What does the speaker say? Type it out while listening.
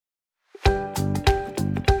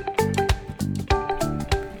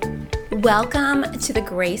Welcome to the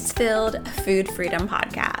Grace-Filled Food Freedom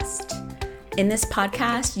Podcast. In this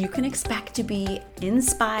podcast, you can expect to be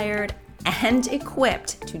inspired and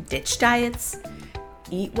equipped to ditch diets,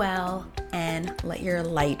 eat well, and let your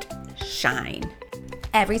light shine.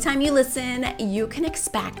 Every time you listen, you can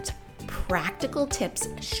expect practical tips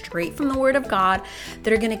straight from the Word of God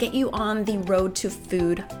that are going to get you on the road to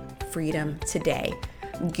food freedom today.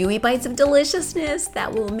 Gooey bites of deliciousness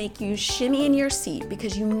that will make you shimmy in your seat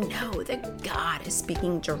because you know that God is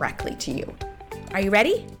speaking directly to you. Are you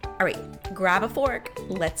ready? All right, grab a fork.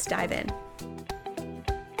 Let's dive in.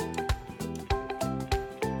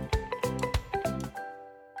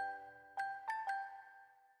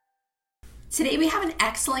 Today we have an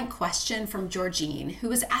excellent question from Georgine,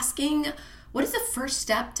 who is asking, what is the first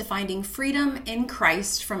step to finding freedom in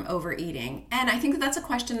Christ from overeating? And I think that's a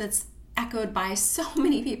question that's echoed by so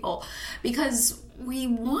many people because we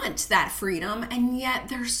want that freedom, and yet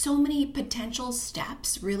there's so many potential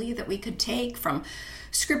steps really that we could take from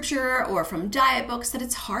scripture or from diet books that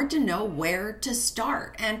it's hard to know where to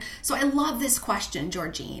start. And so I love this question,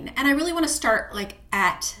 Georgine, and I really want to start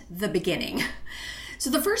at the beginning. So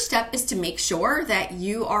the first step is to make sure that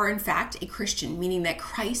you are in fact a Christian, meaning that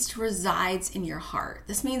Christ resides in your heart.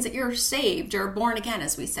 This means that you're saved or born again,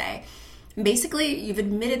 as we say. Basically, you've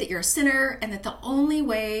admitted that you're a sinner and that the only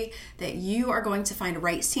way that you are going to find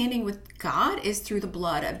right standing with God is through the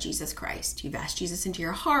blood of Jesus Christ. You've asked Jesus into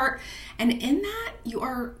your heart, and in that you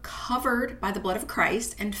are covered by the blood of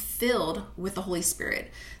Christ and filled with the Holy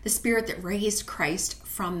Spirit, the Spirit that raised Christ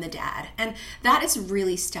from the dead. And that is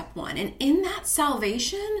really step one. And in that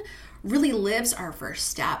salvation really lives our first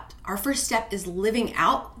step. Our first step is living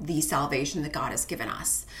out the salvation that God has given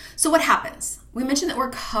us. So what happens? We mentioned that we're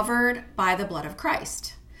covered by the blood of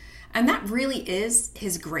Christ. And that really is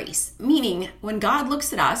his grace, meaning when God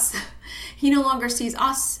looks at us, he no longer sees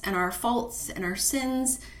us and our faults and our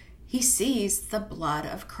sins. He sees the blood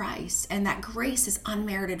of Christ, and that grace is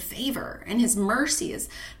unmerited favor, and his mercy is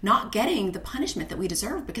not getting the punishment that we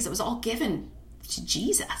deserve because it was all given to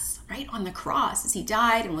Jesus, right, on the cross as he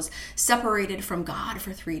died and was separated from God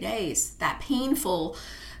for 3 days. That painful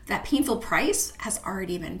price has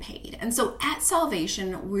already been paid. And so at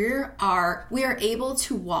salvation, we are able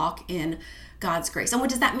to walk in God's grace. And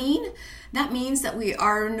what does that mean? That means that we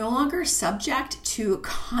are no longer subject to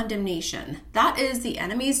condemnation. That is the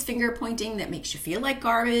enemy's finger pointing that makes you feel like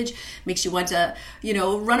garbage, makes you want to,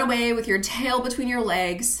 run away with your tail between your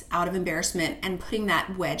legs out of embarrassment and putting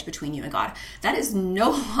that wedge between you and God. That is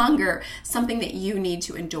no longer something that you need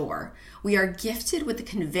to endure. We are gifted with the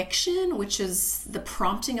conviction, which is the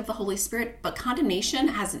prompting of the Holy Spirit, but condemnation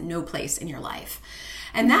has no place in your life.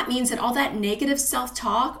 And that means that all that negative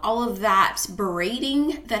self-talk, all of that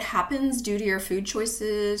berating that happens due to your food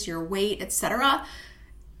choices, your weight, etc.,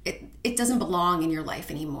 it doesn't belong in your life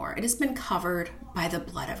anymore. It has been covered by the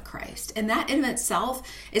blood of Christ. And that in itself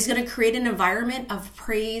is going to create an environment of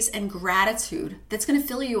praise and gratitude that's going to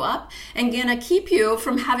fill you up and going to keep you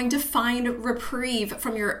from having to find reprieve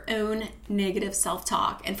from your own negative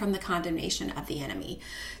self-talk and from the condemnation of the enemy.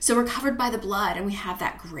 So we're covered by the blood and we have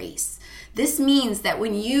that grace. This means that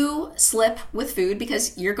when you slip with food,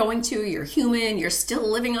 because you're human, you're still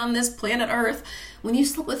living on this planet Earth, when you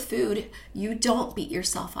slip with food, you don't beat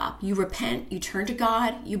yourself up. You repent, you turn to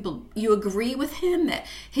God, you agree with him that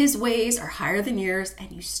his ways are higher than yours,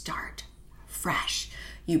 and you start fresh.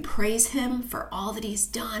 You praise him for all that he's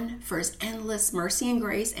done, for his endless mercy and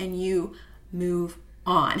grace, and you move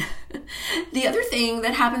on. The other thing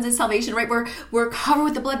that happens in salvation, right, we're covered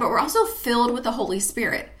with the blood, but we're also filled with the Holy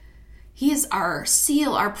Spirit. He is our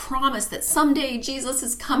seal, our promise that someday Jesus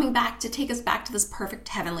is coming back to take us back to this perfect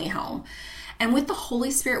heavenly home. And with the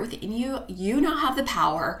Holy Spirit within you, you now have the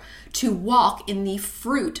power to walk in the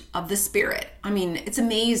fruit of the Spirit. I mean, it's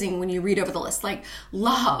amazing when you read over the list, like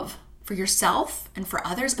love for yourself and for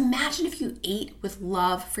others. Imagine if you ate with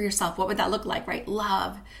love for yourself. What would that look like, right?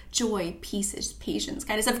 Love, joy, peace, patience,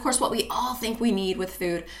 kindness. And of course, what we all think we need with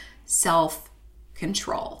food,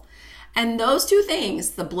 self-control. And those two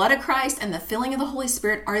things, the blood of Christ and the filling of the Holy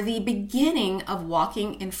Spirit, are the beginning of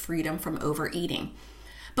walking in freedom from overeating.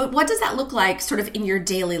 But what does that look like sort of in your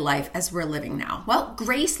daily life as we're living now? Well,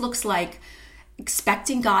 grace looks like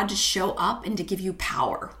expecting God to show up and to give you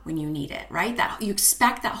power when you need it, right? That you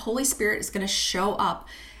expect that Holy Spirit is going to show up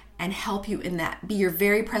and help you in that, be your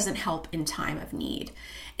very present help in time of need.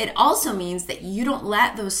 It also means that you don't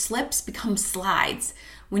let those slips become slides.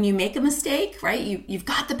 When you make a mistake, right, you've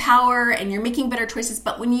got the power and you're making better choices,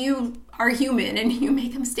 but when you are human and you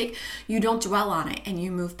make a mistake, you don't dwell on it and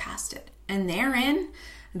you move past it. And therein,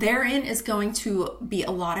 therein is going to be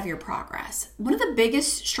a lot of your progress. One of the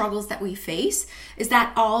biggest struggles that we face is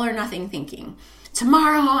that all or nothing thinking.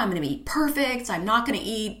 Tomorrow I'm going to be perfect. I'm not going to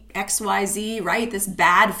eat XYZ, right? This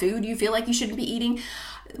bad food you feel like you shouldn't be eating.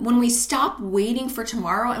 When we stop waiting for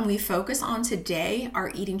tomorrow and we focus on today,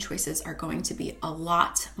 our eating choices are going to be a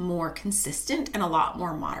lot more consistent and a lot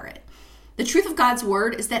more moderate. The truth of God's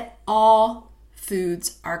word is that all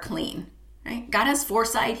foods are clean. Right? God has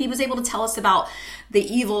foresight. He was able to tell us about the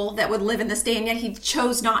evil that would live in this day, and yet he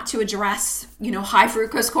chose not to address, high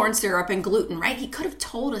fructose corn syrup and gluten, right? He could have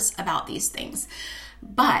told us about these things,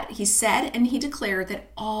 but he said and he declared that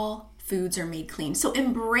all foods are made clean. So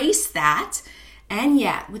embrace that, and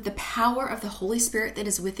yet with the power of the Holy Spirit that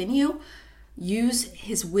is within you, use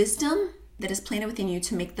his wisdom that is planted within you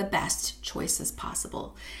to make the best choices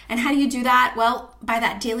possible. And how do you do that? Well, by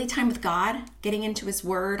that daily time with God, getting into his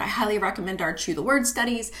word. I highly recommend our Chew the Word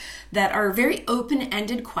studies that are very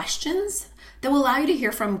open-ended questions that will allow you to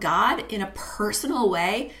hear from God in a personal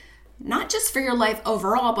way, not just for your life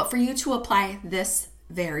overall, but for you to apply this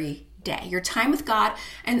very day. Your time with God,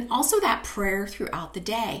 and also that prayer throughout the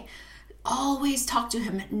day. Always talk to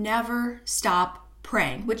him. Never stop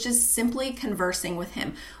praying, which is simply conversing with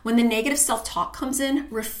him. When the negative self-talk comes in,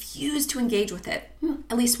 refuse to engage with it.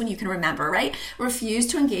 At least when you can remember, right? Refuse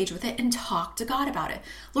to engage with it and talk to God about it.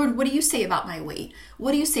 Lord, what do you say about my weight?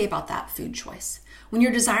 What do you say about that food choice? When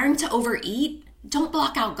you're desiring to overeat, don't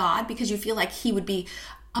block out God because you feel like he would be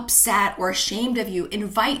upset or ashamed of you.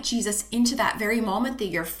 Invite Jesus into that very moment that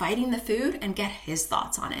you're fighting the food and get his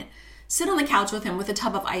thoughts on it. Sit on the couch with him with a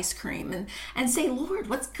tub of ice cream and say, Lord,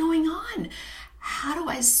 what's going on? How do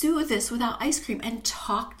I soothe this without ice cream? And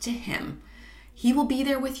talk to him. He will be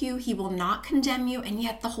there with you. He will not condemn you. And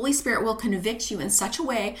yet the Holy Spirit will convict you in such a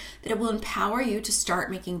way that it will empower you to start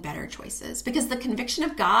making better choices. Because the conviction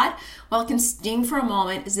of God, while it can sting for a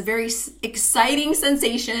moment, is a very exciting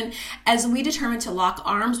sensation as we determine to lock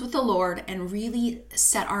arms with the Lord and really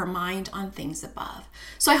set our mind on things above.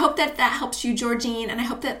 So I hope that helps you, Georgine, and I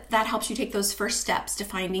hope that helps you take those first steps to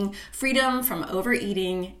finding freedom from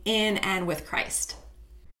overeating in and with Christ.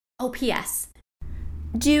 Oh, P.S.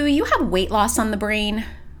 Do you have weight loss on the brain?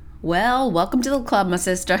 Well, welcome to the club, my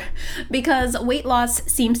sister, because weight loss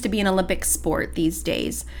seems to be an Olympic sport these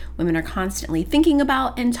days. Women are constantly thinking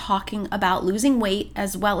about and talking about losing weight,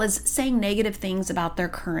 as well as saying negative things about their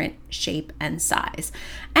current shape and size.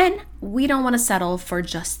 And we don't want to settle for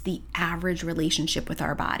just the average relationship with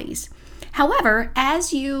our bodies. However,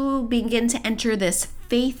 as you begin to enter this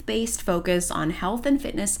faith-based focus on health and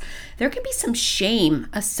fitness, there can be some shame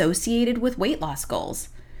associated with weight loss goals.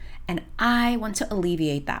 And I want to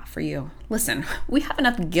alleviate that for you. Listen, we have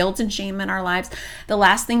enough guilt and shame in our lives. The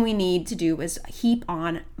last thing we need to do is heap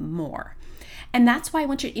on more. And that's why I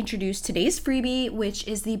want you to introduce today's freebie, which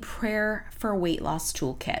is the Prayer for Weight Loss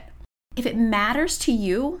Toolkit. If it matters to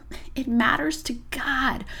you, it matters to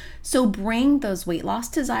God. So bring those weight loss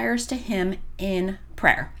desires to him in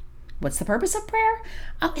prayer. What's the purpose of prayer?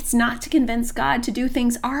 Oh, it's not to convince God to do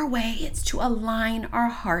things our way. It's to align our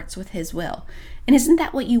hearts with his will. And isn't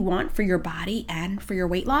that what you want for your body and for your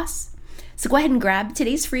weight loss? So go ahead and grab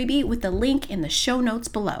today's freebie with the link in the show notes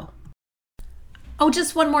below. Oh,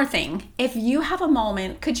 just one more thing. If you have a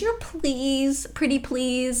moment, could you please, pretty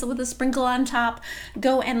please, with a sprinkle on top,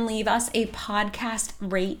 go and leave us a podcast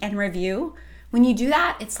rate and review? When you do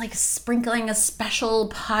that, it's like sprinkling a special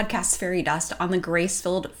podcast fairy dust on the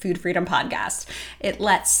Grace-Filled Food Freedom podcast. It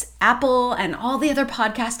lets Apple and all the other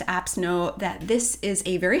podcast apps know that this is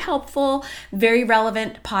a very helpful, very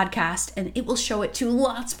relevant podcast, and it will show it to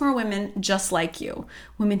lots more women just like you,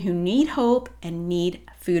 women who need hope and need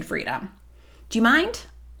food freedom. Do you mind?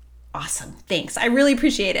 Awesome. Thanks. I really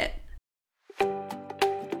appreciate it.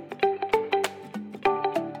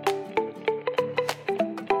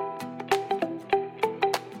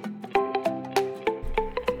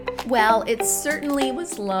 Well, it certainly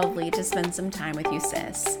was lovely to spend some time with you,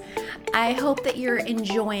 sis. I hope that you're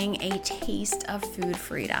enjoying a taste of food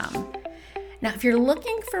freedom. Now, if you're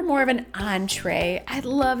looking for more of an entree, I'd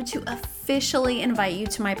love to officially invite you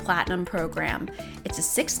to my Platinum program. It's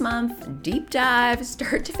a 6-month deep dive,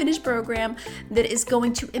 start to finish program that is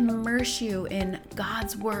going to immerse you in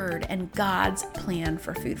God's word and God's plan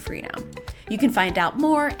for food freedom. You can find out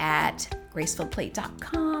more at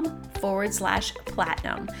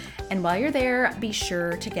gracefilledplate.com/platinum. And while you're there, be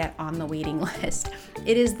sure to get on the waiting list.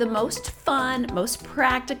 It is the most fun, most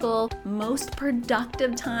practical, most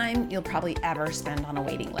productive time you'll probably ever spend on a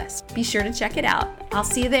waiting list. Be sure to check it out. I'll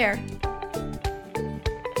see you there.